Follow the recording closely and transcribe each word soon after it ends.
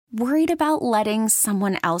Worried about letting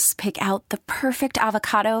someone else pick out the perfect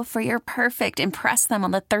avocado for your perfect impress them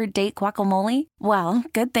on the third date guacamole? Well,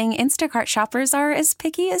 good thing Instacart shoppers are as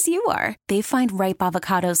picky as you are. They find ripe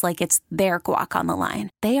avocados like it's their guac on the line.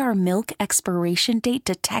 They are milk expiration date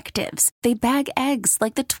detectives. They bag eggs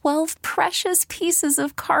like the 12 precious pieces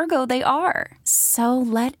of cargo they are. So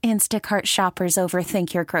let Instacart shoppers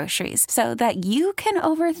overthink your groceries so that you can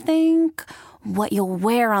overthink what you'll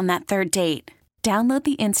wear on that third date. Download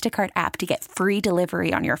the Instacart app to get free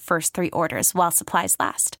delivery on your first 3 orders while supplies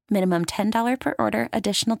last. Minimum $10 per order.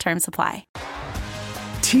 Additional terms apply.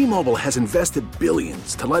 T-Mobile has invested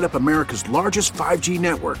billions to light up America's largest 5G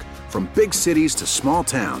network, from big cities to small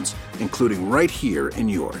towns, including right here in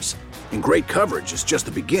yours. And great coverage is just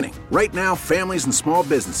the beginning. Right now, families and small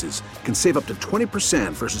businesses can save up to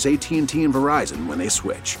 20% versus AT&T and Verizon when they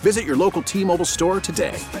switch. Visit your local T-Mobile store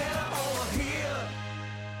today.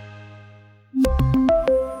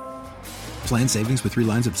 Plan savings with 3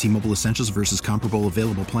 lines of T-Mobile Essentials versus comparable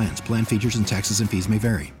available plans. Plan features and taxes and fees may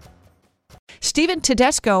vary. Stephen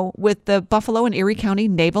Tedesco with the Buffalo and Erie County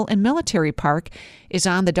Naval and Military Park is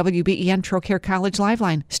on the WBEN Trocaire College Live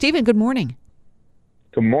Line. Stephen, good morning.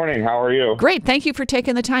 Good morning. How are you? Great. Thank you for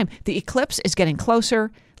taking the time. The eclipse is getting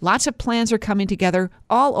closer. Lots of plans are coming together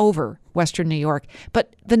all over Western New York.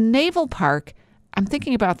 But the Naval Park, I'm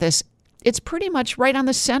thinking about this, it's pretty much right on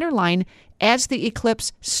the center line as the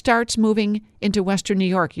eclipse starts moving into Western New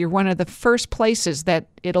York. You're one of the first places that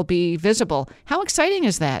it'll be visible. How exciting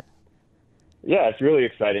is that? Yeah, it's really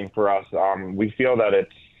exciting for us. We feel that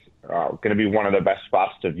it's going to be one of the best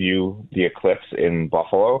spots to view the eclipse in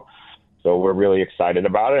Buffalo. So we're really excited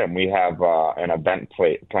about it, and we have an event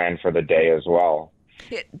planned for the day as well.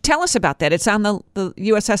 Tell us about that. It's on the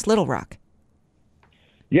USS Little Rock.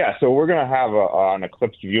 Yeah, so we're going to have an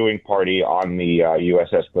eclipse viewing party on the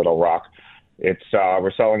USS Little Rock.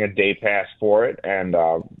 We're selling a day pass for it, and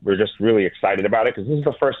we're just really excited about it because this is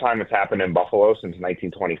the first time it's happened in Buffalo since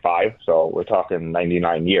 1925. So we're talking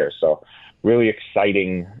 99 years. So really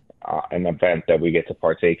exciting an event that we get to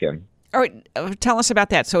partake in. All right, tell us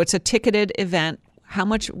about that. So it's a ticketed event. How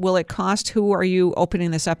much will it cost? Who are you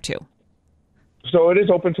opening this up to? So it is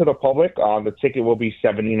open to the public. The ticket will be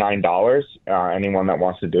 $79. Anyone that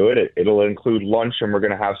wants to do it. It'll include lunch, and we're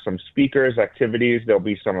going to have some speakers, activities. There'll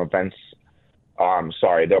be some events.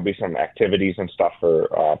 There'll be some activities and stuff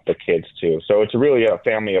for the kids too. So it's really a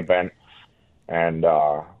family event, and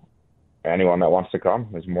anyone that wants to come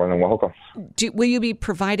is more than welcome. Will you be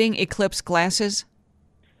providing eclipse glasses?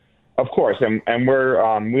 Of course, and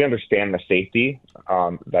we understand the safety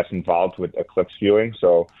that's involved with eclipse viewing.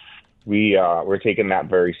 So we're taking that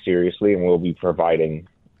very seriously, and we'll be providing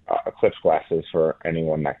eclipse glasses for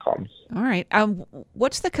anyone that comes. All right.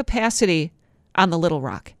 What's the capacity on the Little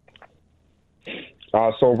Rock?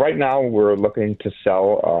 So right now we're looking to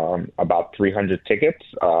sell about 300 tickets.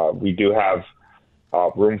 We do have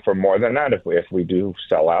room for more than that if we do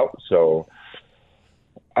sell out. So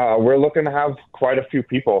we're looking to have quite a few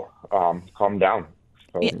people come down.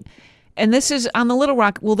 So, yeah. And this is on the Little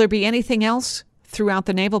Rock. Will there be anything else throughout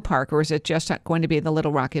the Naval Park, or is it just going to be the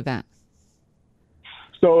Little Rock event?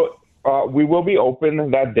 So we will be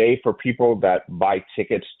open that day for people that buy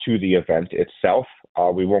tickets to the event itself.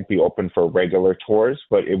 We won't be open for regular tours,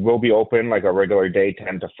 but it will be open like a regular day,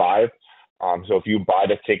 10 to 5. So if you buy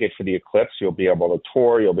the ticket for the eclipse, you'll be able to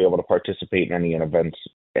tour. You'll be able to participate in any of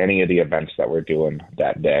the events that we're doing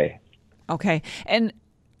that day. Okay. And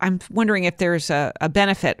I'm wondering if there's a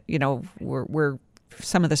benefit, where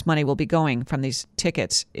some of this money will be going from these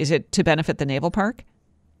tickets. Is it to benefit the Naval Park?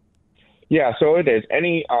 Yeah, so it is.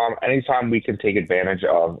 Anytime we can take advantage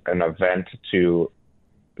of an event to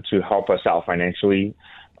help us out financially,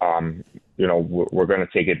 we're going to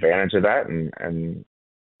take advantage of that, and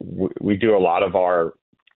we do a lot of our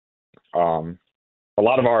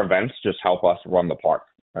events just help us run the park,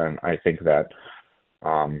 and I think that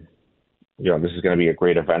this is going to be a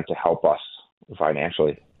great event to help us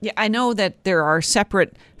financially. Yeah, I know that there are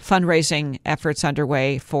separate fundraising efforts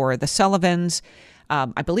underway for the Sullivans.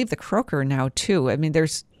 I believe the Croker now, too. I mean,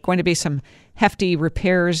 there's going to be some hefty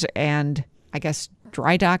repairs and, I guess,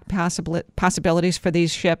 dry dock possibilities for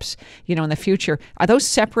these ships, in the future. Are those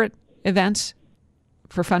separate events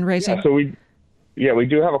for fundraising? Yeah, so we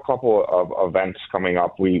do have a couple of events coming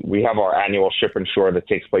up. We have our annual Ship and Shore that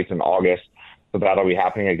takes place in August, so that'll be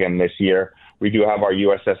happening again this year. We do have our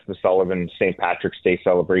USS The Sullivan St. Patrick's Day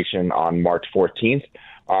celebration on March 14th,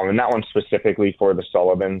 and that one's specifically for the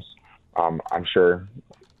Sullivans. I'm sure,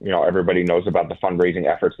 everybody knows about the fundraising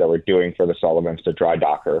efforts that we're doing for the Sullivans to dry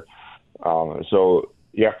dock her. So,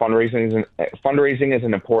 yeah, fundraising is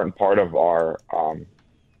an important part of our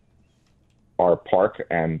our park,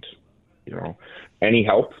 and any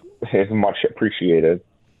help is much appreciated.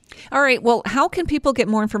 All right. Well, how can people get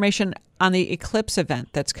more information on the eclipse event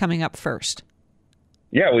that's coming up first?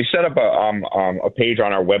 Yeah, we set up a page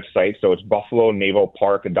on our website, so it's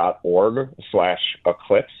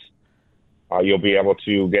buffalonavalpark.org/eclipse. You'll be able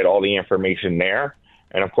to get all the information there.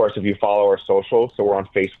 And of course, if you follow our socials, so we're on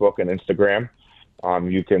Facebook and Instagram,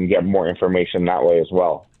 you can get more information that way as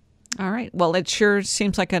well. All right. Well, it sure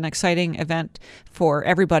seems like an exciting event for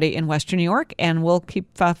everybody in Western New York, and we'll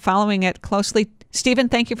keep following it closely. Stephen,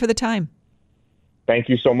 thank you for the time. Thank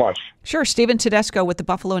you so much. Sure. Stephen Tedesco with the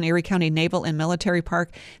Buffalo and Erie County Naval and Military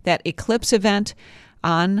Park. That eclipse event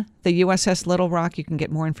on the USS Little Rock. You can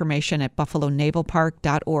get more information at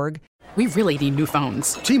buffalonavalpark.org. We really need new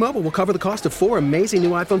phones. T-Mobile will cover the cost of 4 amazing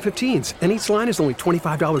new iPhone 15s, and each line is only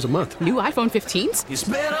 $25 a month. New iPhone 15s? It's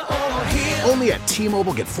better over here. Only at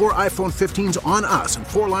T-Mobile, get 4 iPhone 15s on us and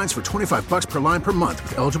 4 lines for $25 per line per month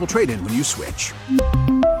with eligible trade-in when you switch.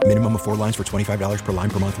 Minimum of 4 lines for $25 per line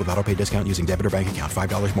per month with autopay discount using debit or bank account.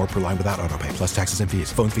 $5 more per line without autopay, plus taxes and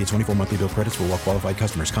fees. Phone fee at 24 monthly bill credits for well-qualified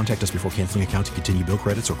customers. Contact us before canceling account to continue bill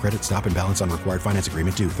credits or credit stop and balance on required finance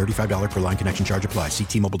agreement due. $35 per line connection charge applies. See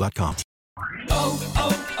T-Mobile.com.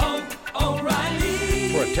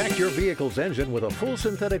 O'Reilly. Protect your vehicle's engine with a full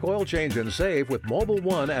synthetic oil change and save with Mobil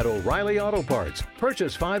 1 at O'Reilly Auto Parts.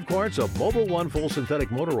 Purchase 5 quarts of Mobil 1 full synthetic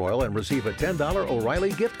motor oil and receive a $10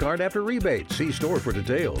 O'Reilly gift card after rebate. See store for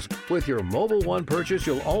details. With your Mobil 1 purchase,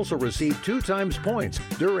 you'll also receive 2 times points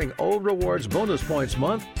during O Rewards Bonus Points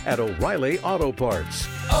Month at O'Reilly Auto Parts.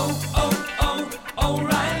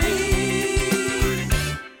 O'Reilly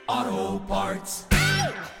Auto Parts.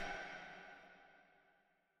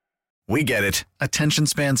 We get it. Attention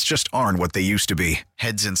spans just aren't what they used to be.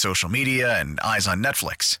 Heads in social media and eyes on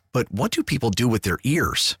Netflix. But what do people do with their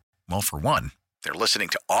ears? Well, for one, they're listening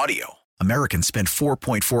to audio. Americans spend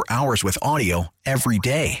 4.4 hours with audio every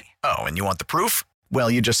day. Oh, and you want the proof?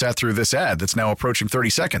 Well, you just sat through this ad that's now approaching 30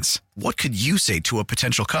 seconds. What could you say to a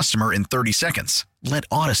potential customer in 30 seconds? Let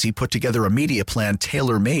Odyssey put together a media plan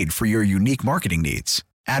tailor-made for your unique marketing needs.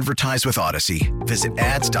 Advertise with Odyssey. Visit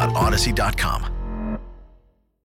ads.odyssey.com.